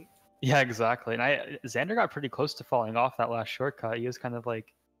Road. Yeah, exactly. And Xander got pretty close to falling off that last shortcut. He was kind of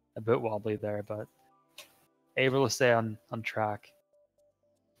like a bit wobbly there, but able to stay on track.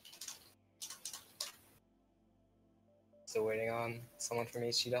 So waiting on someone from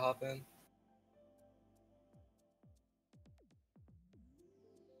HG to hop in.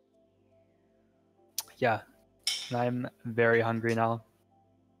 Yeah, and I'm very hungry now.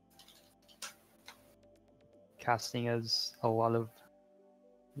 Casting is a lot of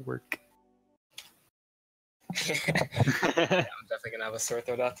work. I'm definitely gonna have a sore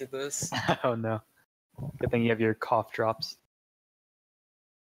throat after this. Oh no. Good thing you have your cough drops.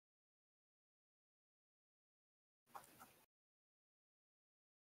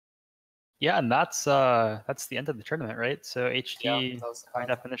 Yeah, and that's the end of the tournament, right? So HD by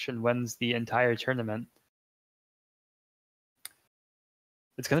definition wins the entire tournament.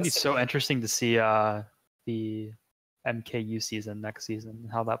 It's gonna be so interesting to see the MKU season next season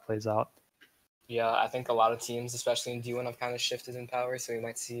and how that plays out. Yeah, I think a lot of teams, especially in D1, have kind of shifted in power, so we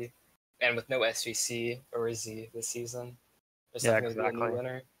might see, and with no SVC or Z this season, there's definitely going to be a new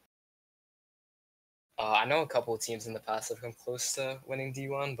winner. I know a couple of teams in the past have come close to winning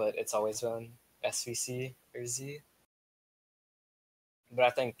D1, but it's always been SVC or Z. But I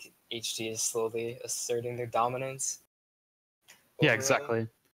think HG is slowly asserting their dominance. Yeah, exactly.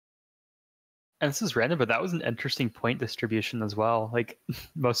 And this is random, but that was an interesting point distribution as well. Like,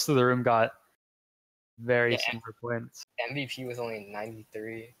 most of the room got very similar points. MVP was only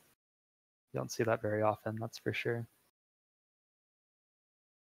 93. You don't see that very often, that's for sure.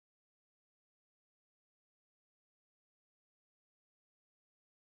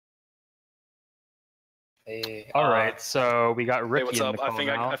 Hey, all right, so we got Ricky. Hey, what's in up? the call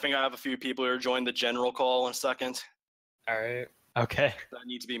I think I have a few people who are joining the general call in a second. All right. Okay. That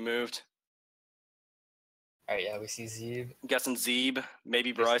need to be moved. All right, yeah, we see Zeeb. I'm guessing Zeeb,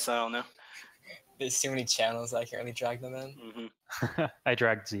 maybe Bryce, I don't know. There's too many channels, I can't really drag them in. Mm-hmm. I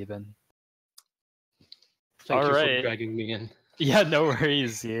dragged Zeeb in. Thank you for dragging me in. Yeah, no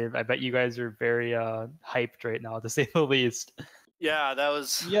worries, Zeeb. I bet you guys are very hyped right now, to say the least. Yeah, that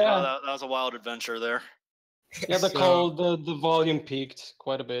was that was a wild adventure there. Yeah, the volume peaked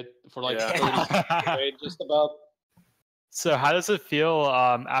quite a bit for like 30 seconds straight, just about. So how does it feel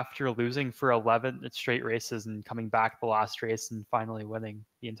after losing for 11 straight races and coming back the last race and finally winning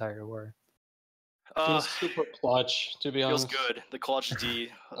the entire war? Feels super clutch, to be honest. Feels good. The clutch D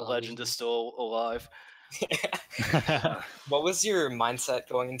legend is still alive. What was your mindset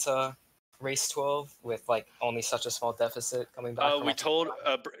going into race 12 with like only such a small deficit coming back? We told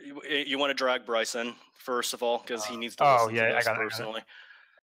you want to drag Bryce in first of all because he needs to listen to this personally.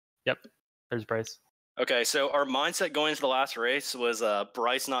 Yep, there's Bryce. Okay, so our mindset going into the last race was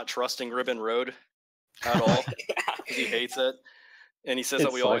Bryce not trusting Ribbon Road at all because he hates it, and he says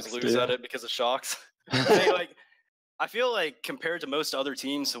that we always lose at it because of shocks. I feel like compared to most other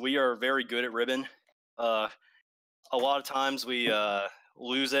teams, we are very good at Ribbon. A lot of times we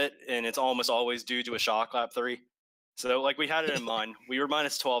lose it, and it's almost always due to a shock lap 3. So like we had it in mind. We were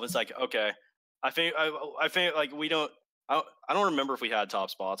minus 12. It's like okay, I think like we don't. I don't remember if we had top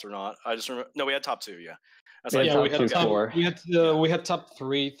spots or not. I just remember we had top 2. Yeah, we had top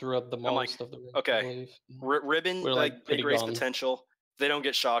 3 throughout the most of the race. Okay, Ribbon like big race potential. If they don't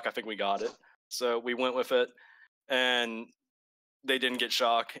get shock, I think we got it. So we went with it, and they didn't get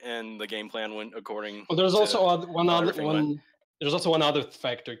shock, and the game plan went according. Well, there's also one other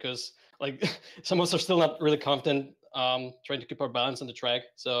factor because like some of us are still not really confident trying to keep our balance on the track.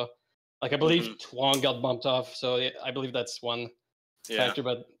 So like I believe Twang got bumped off, so I believe that's one factor.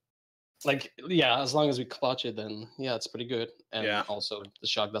 But Like, yeah, as long as we clutch it, then yeah, it's pretty good. And also the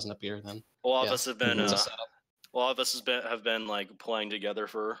shock doesn't appear then. A lot of us have been it's a setup. a lot of us have been like playing together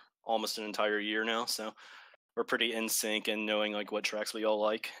for almost an entire year now, so we're pretty in sync and knowing like what tracks we all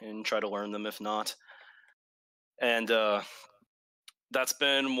like and try to learn them if not. And that's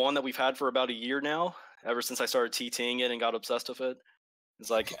been one that we've had for about a year now, ever since I started TTing it and got obsessed with it. It's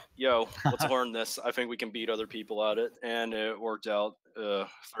like, yo, let's learn this. I think we can beat other people at it, and it worked out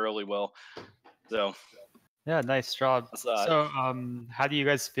thoroughly well. So, yeah, nice job. So, how do you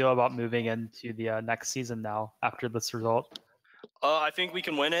guys feel about moving into the next season now after this result? I think we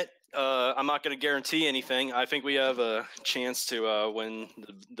can win it. I'm not going to guarantee anything. I think we have a chance to win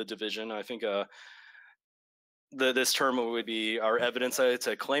the division. I think this tournament would be our evidence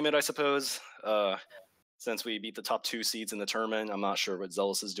to claim it, I suppose. Since we beat the top 2 seeds in the tournament, I'm not sure what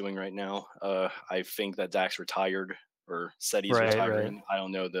Zealous is doing right now. I think that Dax retired or said he's retiring. Right. I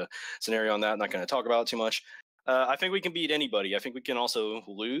don't know the scenario on that. I'm not going to talk about it too much. I think we can beat anybody. I think we can also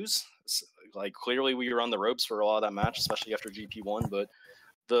lose. Like, clearly we were on the ropes for a lot of that match, especially after GP1, but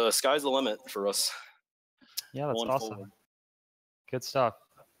the sky's the limit for us. Yeah, that's awesome. Forward. Good stuff.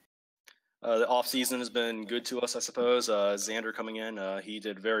 The off season has been good to us, I suppose. Xander coming in, he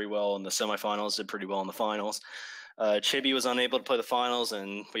did very well in the semifinals, did pretty well in the finals. Chibi was unable to play the finals,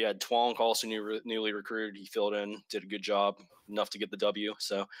 and we had Twonk, also newly recruited. He filled in, did a good job, enough to get the W.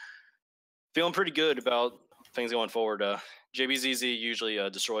 So feeling pretty good about things going forward. JBZZ usually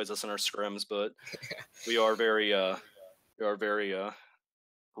destroys us in our scrims, but we are very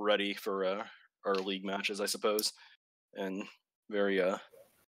ready for our league matches, I suppose, and very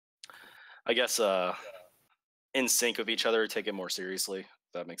I guess in sync with each other, take it more seriously, if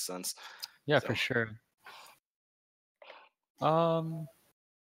that makes sense. Yeah, so. For sure. I'm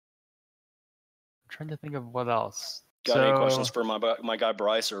trying to think of what else. Got any questions for my guy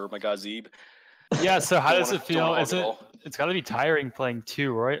Bryce or my guy Zeeb? Yeah, so how does it feel? It's got to be tiring playing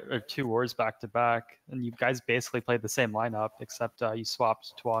 2 wars back to back, and you guys basically played the same lineup except you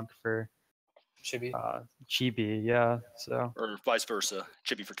swapped Twonk for Chibi, yeah. So or vice versa,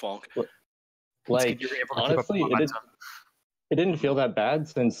 Chibi for Twonk. Like, honestly, it didn't feel that bad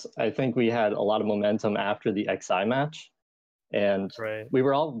since I think we had a lot of momentum after the XI match. And we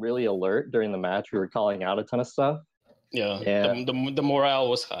were all really alert during the match. We were calling out a ton of stuff. Yeah, and the morale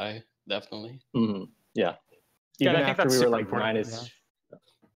was high, definitely. Mm-hmm. Yeah. Even after we were like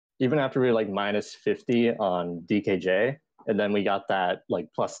even after we were like minus 50 on DKJ, and then we got that like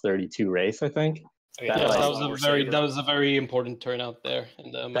plus 32 race, I think. That was a very important turnout there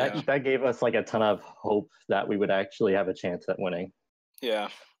in the match. That gave us like a ton of hope that we would actually have a chance at winning. Yeah,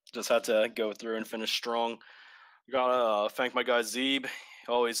 just had to go through and finish strong. Gotta thank my guy Zeeb. He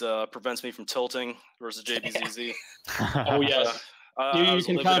always prevents me from tilting versus JBZZ. Oh yes, I was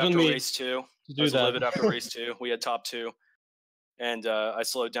livid after race 2. I was livid after race 2. We had top 2, and I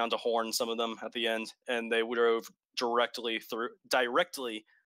slowed down to horn some of them at the end, and they drove directly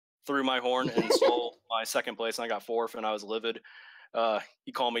through my horn and stole my second place, and I got 4th, and I was livid.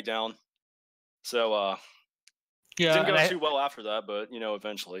 He calmed me down. So didn't go too well after that, but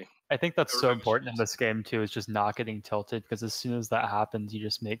eventually. I think that's so important in this game too, is just not getting tilted, because as soon as that happens, you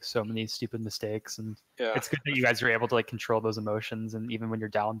just make so many stupid mistakes, and it's good that you guys are able to like control those emotions, and even when you're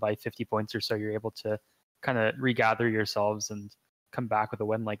down by 50 points or so, you're able to kind of regather yourselves and come back with a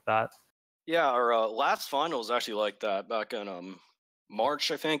win like that. Yeah, our last final was actually like that back in March,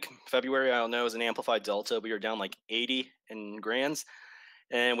 I think, February, I don't know. It was an amplified delta. We were down like 80 in grands,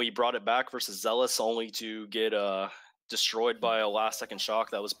 and we brought it back versus Zealous, only to get destroyed by a last-second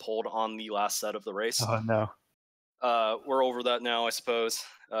shock that was pulled on the last set of the race. Oh no. We're over that now, I suppose.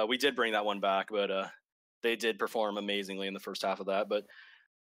 We did bring that one back, but they did perform amazingly in the first half of that. But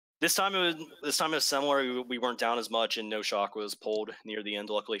this time it was similar. We weren't down as much, and no shock was pulled near the end,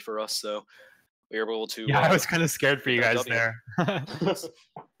 luckily for us. So we were able to. Yeah, I was kind of scared for you guys there.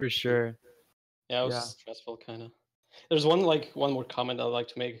 For sure. Yeah, it was stressful, kind of. There's one more comment I'd like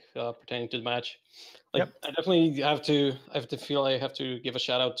to make pertaining to the match. I definitely have to feel I have to give a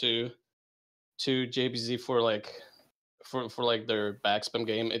shout out to JBZ for their backspam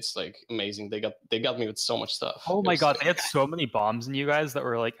game. It's like amazing. They got me with so much stuff. Oh my god, they had so many bombs in you guys that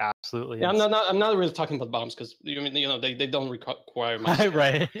were like absolutely. Yeah, I'm not really talking about bombs, because they don't require much.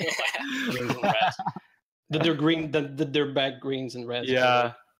 Right. They're green. They're back greens and reds.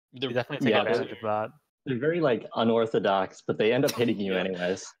 Yeah, they definitely take advantage of that. They're very like unorthodox, but they end up hitting you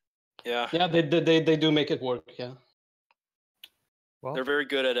anyways. Yeah. Yeah, they do make it work. Yeah. Well, they're very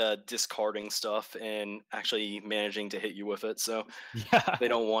good at discarding stuff and actually managing to hit you with it. So yeah, they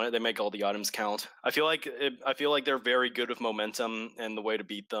don't want it. They make all the items count. I feel like they're very good with momentum, and the way to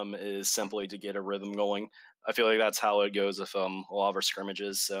beat them is simply to get a rhythm going. I feel like that's how it goes with a lot of our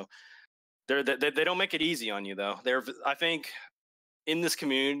scrimmages. So they don't make it easy on you though. I think in this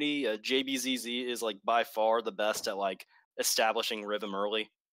community, JBZZ is like by far the best at like establishing rhythm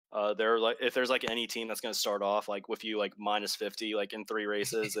early. They're like, if there's like any team that's going to start off like with you like minus 50 like in 3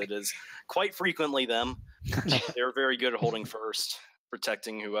 races, it is quite frequently them. They're very good at holding first,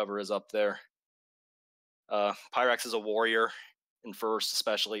 protecting whoever is up there. Pyrax is a warrior in first,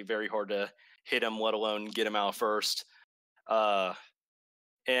 especially very hard to hit him, let alone get him out first.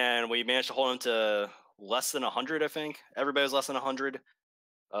 And we managed to hold him to less than 100, I think. Everybody was less than 100.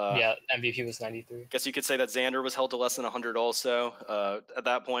 Yeah, MVP was 93. Guess you could say that Xander was held to less than 100 also. At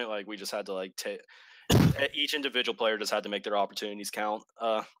that point, like we just had to like each individual player just had to make their opportunities count.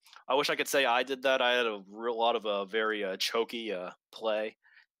 I wish I could say I did that. I had a real lot of very choky play,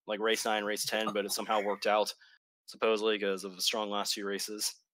 like race 9, race 10, but it somehow worked out, supposedly because of the strong last 2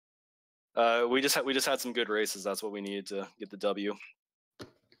 races. We just had some good races. That's what we needed to get the W.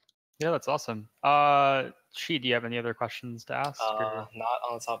 Yeah, that's awesome. Shi, do you have any other questions to ask? Not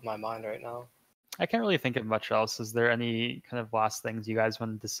on the top of my mind right now. I can't really think of much else. Is there any kind of last things you guys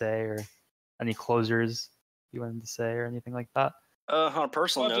wanted to say, or any closers you wanted to say, or anything like that? On a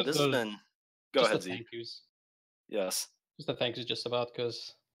personal note, this has been. Go ahead, Zeke. Thank yous. Yes. Just the thank yous, just about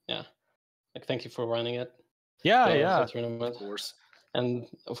because like thank you for running it. Yeah. Of course. And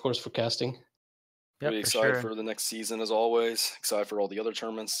of course for casting. Really excited for the next season as always. Excited for all the other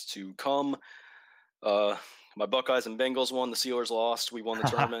tournaments to come. My Buckeyes and Bengals won. The Steelers lost. We won the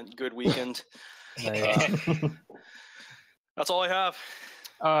tournament. Good weekend. That's all I have.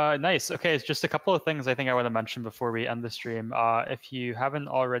 Nice. Okay, it's just a couple of things I think I want to mention before we end the stream. If you haven't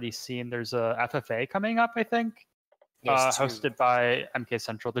already seen, there's a FFA coming up, I think, hosted by MK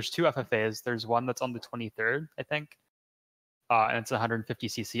Central. There's 2 FFAs. There's one that's on the 23rd, I think, and it's a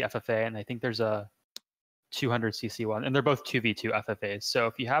 150cc FFA, and I think there's a 200cc one, and they're both 2v2 FFAs. So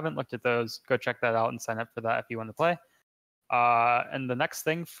if you haven't looked at those, go check that out and sign up for that if you want to play. And the next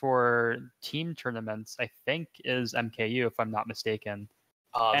thing for team tournaments, I think, is MKU, if I'm not mistaken.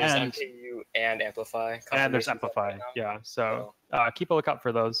 There's MKU and Amplify. And there's Amplify, yeah. So keep a lookout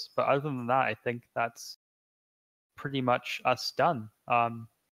for those. But other than that, I think that's pretty much us done.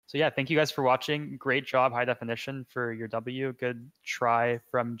 So yeah, thank you guys for watching. Great job, High Definition, for your W. Good try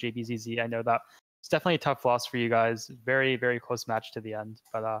from JBZZ. I know that it's definitely a tough loss for you guys. Very, very close match to the end.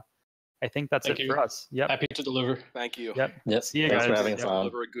 But I think that's it for us. Yep. Happy to deliver. Thank you. Yep. See you Thanks guys. for having us on.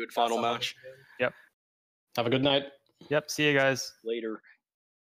 Deliver a good final match. Yep. Have a good night. Yep. See you guys. Later.